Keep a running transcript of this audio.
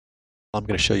I'm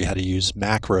going to show you how to use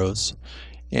macros.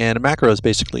 And a macro is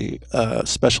basically a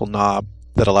special knob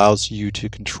that allows you to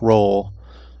control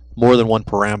more than one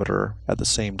parameter at the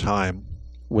same time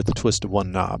with the twist of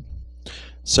one knob.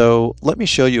 So let me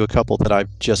show you a couple that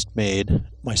I've just made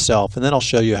myself, and then I'll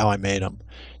show you how I made them.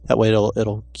 That way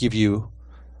it'll give you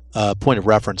a point of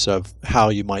reference of how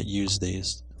you might use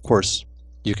these. Of course,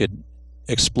 you could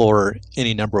explore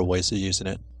any number of ways of using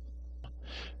it.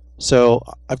 So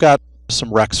I've got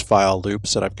some Rex file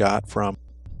loops that I've got from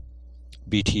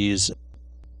BT's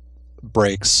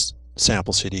Breaks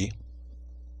sample CD.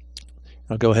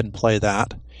 I'll go ahead and play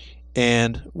that.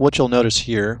 And what you'll notice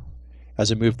here, as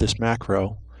I move this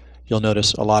macro, you'll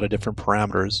notice a lot of different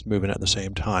parameters moving at the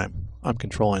same time. I'm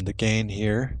controlling the gain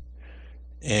here,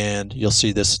 and you'll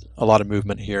see a lot of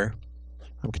movement here.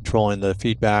 I'm controlling the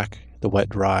feedback, the wet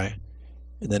dry,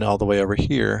 and then all the way over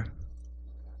here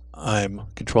I'm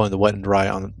controlling the wet and dry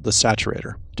on the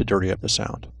saturator to dirty up the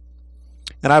sound.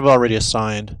 And I've already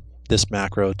assigned this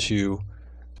macro to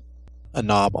a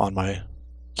knob on my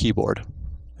keyboard,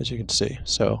 as you can see.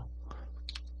 So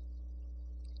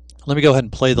let me go ahead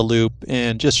and play the loop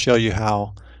and just show you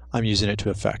how I'm using it to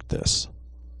affect this.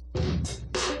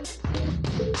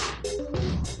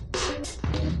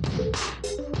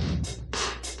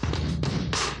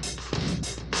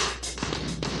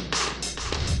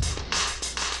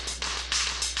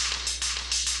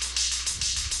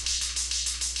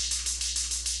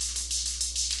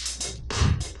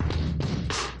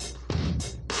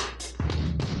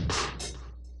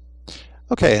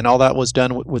 Okay, and all that was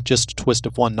done with just a twist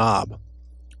of one knob.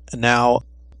 And now,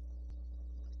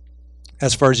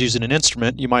 as far as using an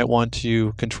instrument, you might want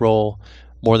to control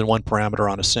more than one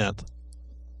parameter on a synth.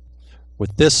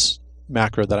 With this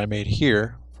macro that I made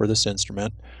here for this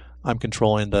instrument, I'm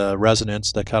controlling the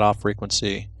resonance, the cutoff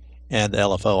frequency, and the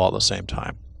LFO all at the same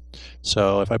time.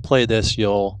 So if I play this,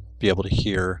 you'll be able to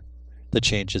hear the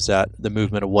changes that the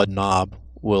movement of one knob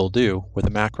will do with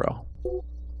a macro.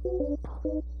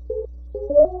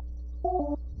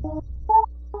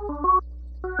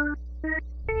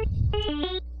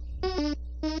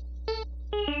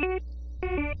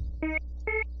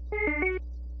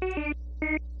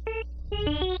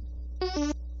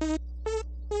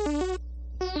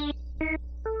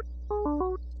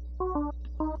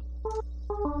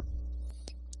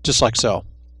 Just like so.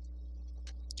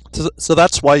 So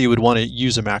that's why you would want to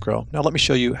use a macro. Now let me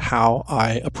show you how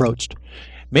I approached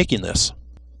making this.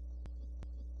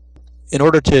 In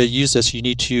order to use this, you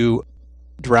need to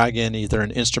drag in either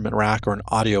an instrument rack or an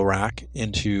audio rack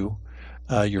into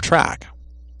your track.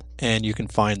 And you can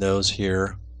find those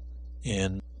here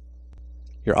in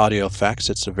your audio effects.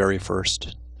 It's the very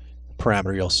first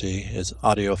parameter you'll see is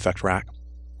audio effect rack.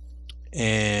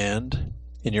 And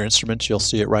in your instruments, you'll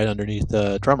see it right underneath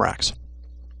the drum racks.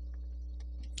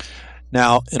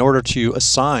 Now, in order to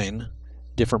assign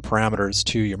different parameters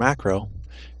to your macro,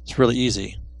 it's really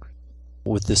easy.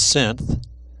 With this synth,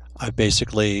 I've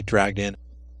basically dragged in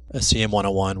a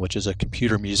CM101, which is a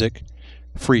computer music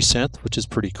free synth, which is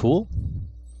pretty cool.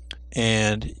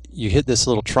 And you hit this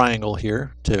little triangle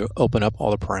here to open up all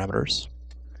the parameters.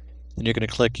 Then you're going to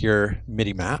click your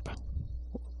MIDI map,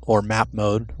 or map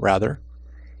mode rather,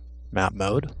 map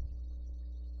mode.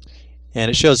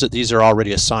 And it shows that these are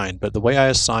already assigned, but the way I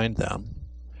assigned them,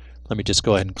 let me just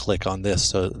go ahead and click on this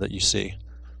so that you see.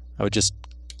 I would just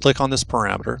click on this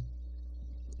parameter.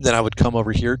 Then I would come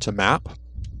over here to map,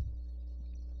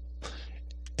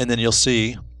 and then you'll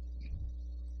see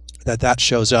that that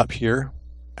shows up here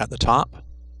at the top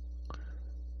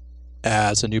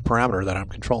as a new parameter that I'm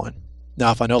controlling.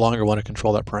 Now if I no longer want to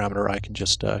control that parameter, I can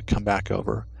just come back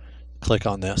over, click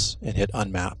on this, and hit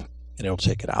unmap, and it'll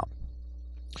take it out.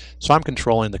 So I'm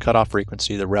controlling the cutoff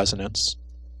frequency, the resonance,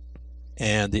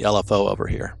 and the LFO over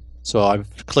here. So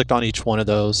I've clicked on each one of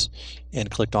those and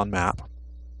clicked on map.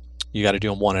 You got to do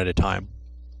them one at a time.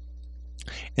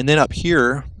 And then up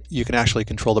here, you can actually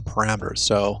control the parameters.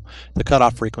 So the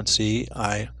cutoff frequency,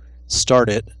 I start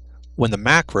it when the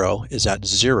macro is at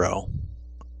 0.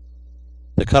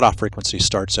 The cutoff frequency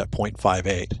starts at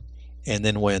 0.58. And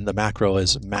then when the macro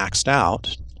is maxed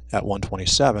out at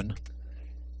 127,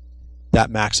 that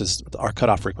maxes our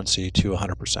cutoff frequency to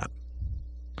 100%.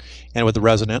 And with the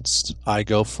resonance, I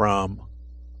go from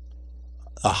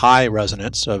a high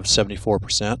resonance of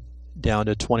 74% down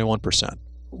to 21%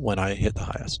 when I hit the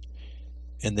highest.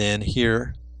 And then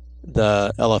here,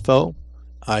 the LFO,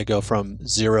 I go from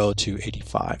 0 to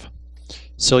 85.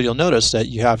 So you'll notice that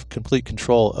you have complete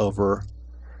control over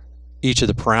each of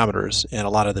the parameters and a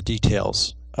lot of the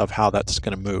details of how that's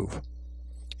going to move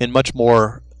in much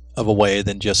more of a way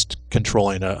than just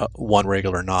controlling one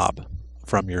regular knob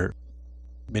from your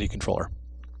MIDI controller.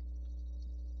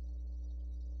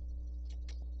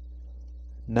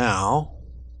 Now,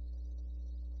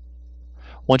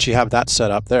 once you have that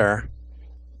set up there,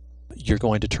 you're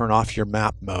going to turn off your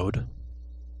map mode,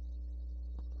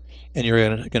 and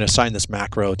you're going to assign this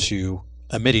macro to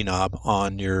a MIDI knob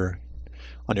on your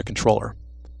controller.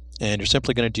 And you're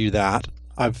simply going to do that.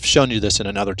 I've shown you this in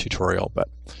another tutorial, but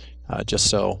just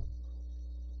so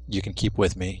you can keep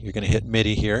with me, you're going to hit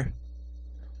MIDI here.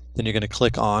 Then you're going to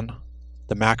click on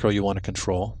the macro you want to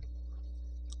control,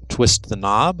 twist the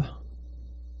knob,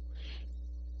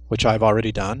 which I've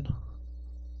already done,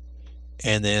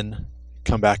 and then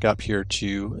come back up here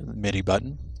to the MIDI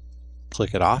button,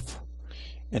 click it off,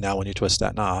 and now when you twist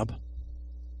that knob,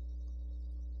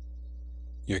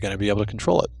 you're going to be able to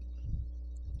control it.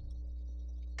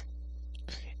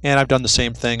 And I've done the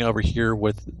same thing over here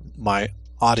with my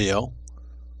audio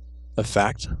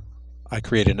effect. I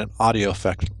created an audio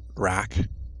effect rack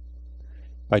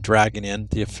by dragging in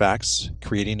the effects,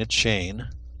 creating a chain,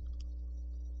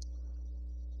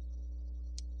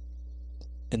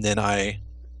 and then I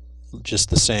just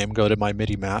the same go to my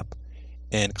MIDI map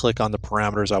and click on the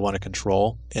parameters I want to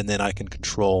control, and then I can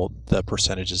control the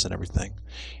percentages and everything.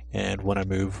 And when I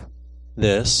move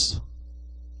this,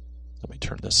 let me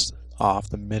turn this off,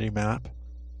 the MIDI map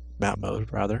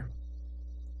mode rather.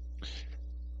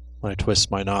 When I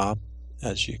twist my knob,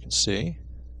 as you can see,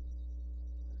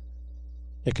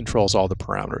 it controls all the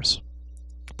parameters.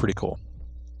 Pretty cool.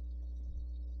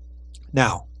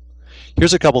 Now,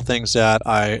 here's a couple things that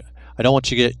I don't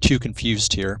want you to get too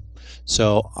confused here.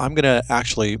 So I'm going to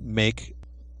actually make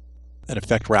an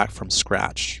effect rack from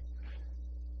scratch,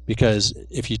 because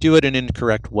if you do it in an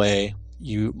incorrect way,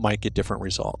 you might get different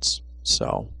results.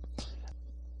 So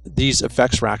these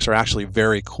effects racks are actually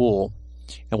very cool,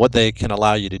 and what they can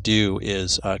allow you to do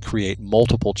is create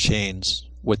multiple chains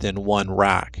within one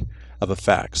rack of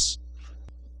effects.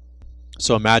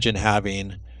 So imagine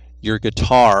having your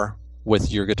guitar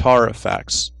with your guitar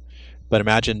effects, but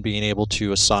imagine being able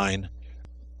to assign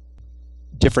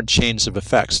different chains of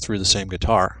effects through the same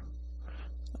guitar.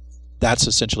 That's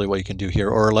essentially what you can do here.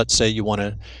 Or let's say you want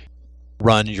to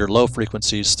run your low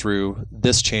frequencies through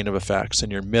this chain of effects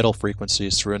and your middle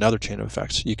frequencies through another chain of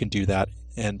effects. You can do that,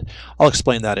 and I'll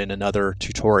explain that in another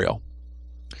tutorial.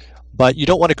 But you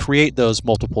don't want to create those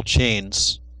multiple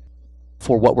chains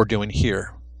for what we're doing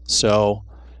here. So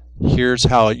here's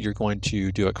how you're going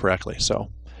to do it correctly. So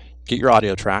get your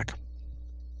audio track,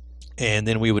 and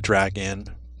then we would drag in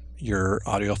your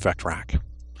audio effect rack.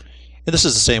 And this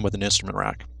is the same with an instrument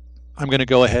rack. I'm going to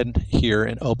go ahead here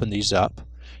and open these up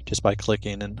just by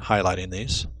clicking and highlighting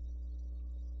these.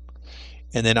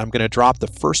 And then I'm going to drop the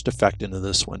first effect into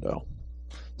this window.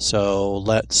 So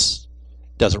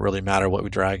doesn't really matter what we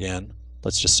drag in.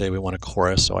 Let's just say we want a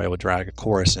chorus, so I would drag a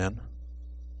chorus in.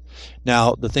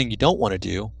 Now, the thing you don't want to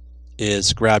do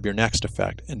is grab your next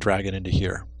effect and drag it into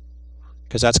here,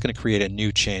 because that's going to create a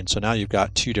new chain. So now you've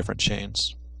got two different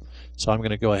chains. So I'm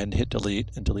going to go ahead and hit delete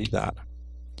and delete that.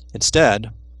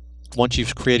 Instead, once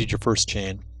you've created your first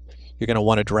chain, you're going to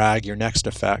want to drag your next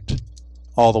effect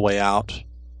all the way out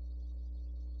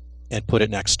and put it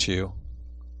next to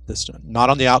this, not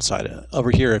on the outside,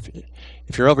 over here.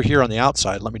 If you're over here on the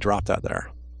outside, let me drop that there.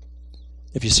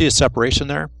 If you see a separation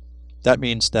there, that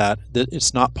means that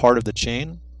it's not part of the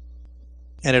chain,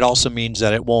 and it also means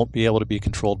that it won't be able to be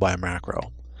controlled by a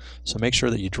macro. So make sure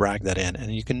that you drag that in,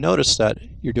 and you can notice that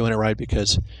you're doing it right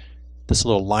because this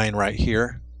little line right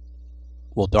here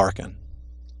will darken.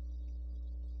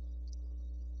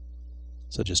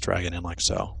 So just drag it in like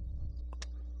so,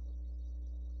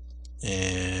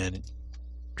 and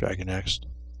drag it next,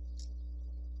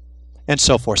 and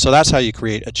so forth. So that's how you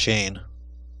create a chain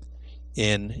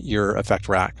in your effect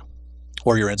rack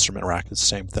or your instrument rack. It's the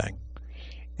same thing.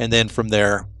 And then from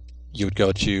there, you would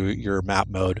go to your map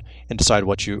mode and decide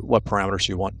what parameters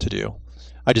you want to do.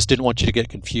 I just didn't want you to get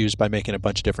confused by making a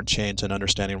bunch of different chains and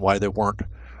understanding why they weren't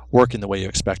working the way you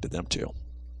expected them to.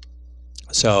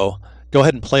 So go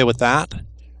ahead and play with that.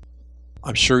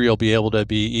 I'm sure you'll be able to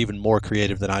be even more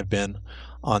creative than I've been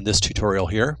on this tutorial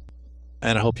here,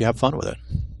 and I hope you have fun with it.